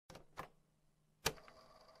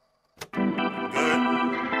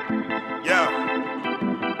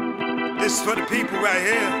This is for the people right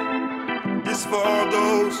here. This is for all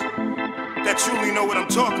those that truly know what I'm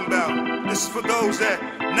talking about. This is for those that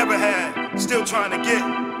never had, still trying to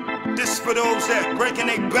get. This is for those that breaking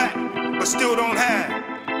their back, but still don't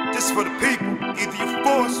have. This is for the people. Either you're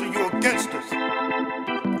for us or you're against us.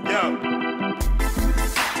 Yo.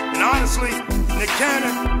 And honestly, Nick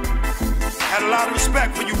Cannon had a lot of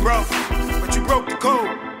respect for you, bro. But you broke the code.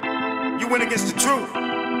 You went against the truth.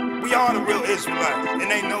 We are the real Israelites, and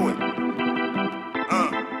they know it.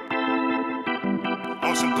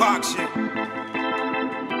 On some Pac shit.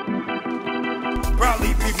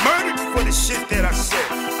 Probably be murdered for the shit that I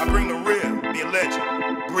said. I bring the real, be a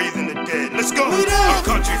legend, breathing the dead. Let's go. A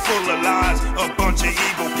country full of lies, a bunch of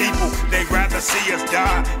evil people. They rather see us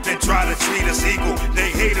die than try to treat us equal. They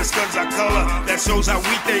hate us cause our color, that shows how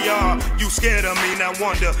weak they are. You scared of me, now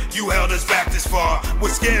wonder you held us back this far. We're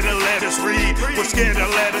scared to let us read, we're scared to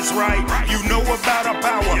let us write. You know about our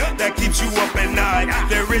power, that keeps you up at night.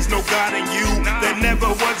 There is no God in you, there never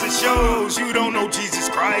was a shows. You don't know Jesus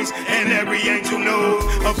Christ, and every angel knows.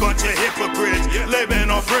 A bunch of hypocrites, living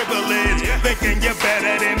on privilege, thinking you're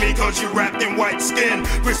better than me cause you wrapped in white skin.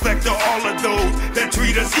 Respect to all of those that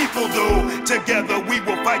treat us equal though. Together we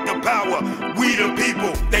will fight the power, we the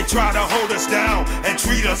people. They try to hold us down and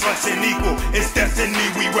treat us less than equal. It's destiny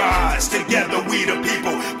we rise, together we the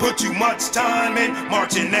people. Put too much time in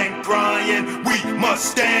marching and crying. We must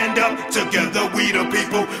stand up, together we the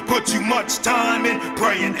people. Put too much time in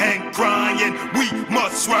praying and crying. We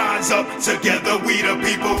must rise up, together we the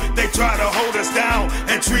people. They try to hold us down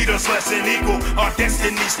and treat us less than equal. Our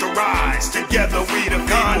destiny's to rise, together we the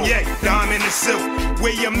people. Kanye, diamond and silk,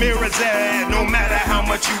 where your mirror's at. No matter how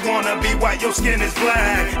much you wanna be white, your skin is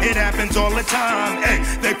black. It happens all the time. Hey,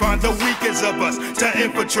 they find the weakest of us to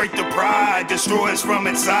infiltrate the pride, destroy us from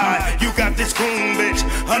inside. You got this coon bitch,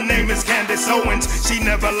 her name is Candace Owens. She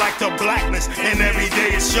never liked the blackness, and every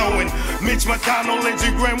day it's showing. Mitch McConnell,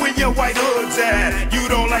 Lindsey Graham, where your white hoods at? You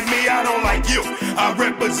don't like me, I don't like you. I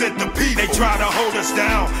represent the people. They try to hold us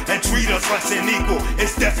down and treat us less than equal.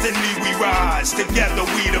 It's destiny we rise, together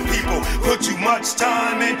we the people. Put too much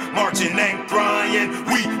time in marching and crying.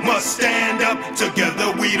 We must stand up,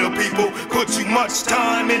 together we the people. Put too much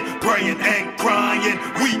time in praying and crying.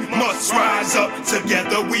 We must rise up,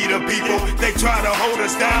 together we the people. They try to hold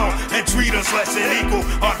us down and treat us less than equal.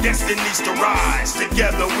 Our destiny's to rise,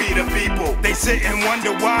 together we the people. They sit and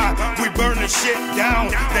wonder why we burn the shit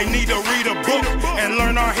down. They need to read a book and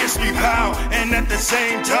learn our history, pal. And at the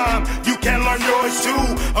same time, you can learn yours too.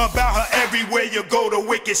 About how everywhere you go, the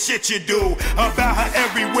wicked shit you do. About how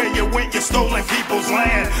everywhere you went, you're stolen people's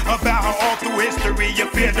land. About how all through history you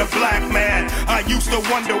feared the black man. I used to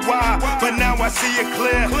wonder why, but now I see it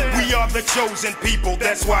clear. We are the chosen people,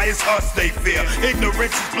 that's why it's us they fear.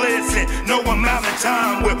 Ignorance is bliss, and no amount of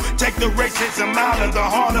time will take the racism out of the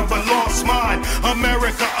heart of a lost mind.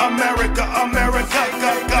 America, America, America,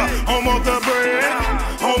 home of the bread,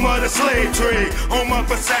 home of the slave trade, home of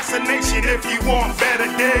assassination. If you want better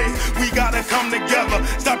days, we gotta come together,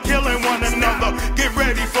 stop killing one another. Get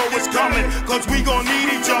ready for what's coming, cause we gon'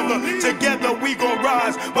 need each other. Together we gon'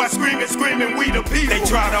 rise, while screaming, screaming, we the people. They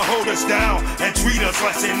try to hold us down and treat us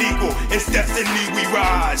less than equal. It's destiny we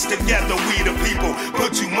rise, together we the people.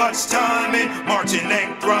 Put too much time in marching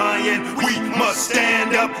and crying. We must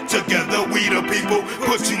stand up, together we the people.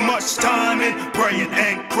 Put too much time in praying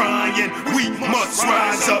and crying. We must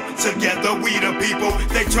rise up, together we the people.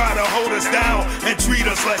 They try to hold us down and treat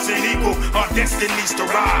us less than equal. Our destiny's to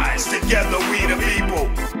rise, together we the people.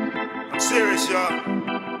 I'm serious, y'all.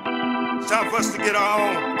 It's time for us to get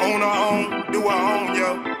our own our own, do our own,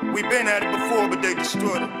 yo. We been at it before, but they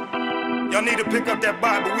destroyed it. Y'all need to pick up that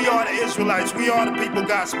Bible. We are the Israelites. We are the people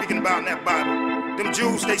God speaking about in that Bible. Them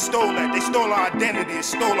Jews, they stole that. They stole our identity. They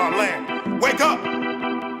stole our land. Wake up!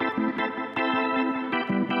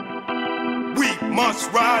 We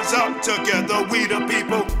must rise up, together we the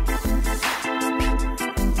people.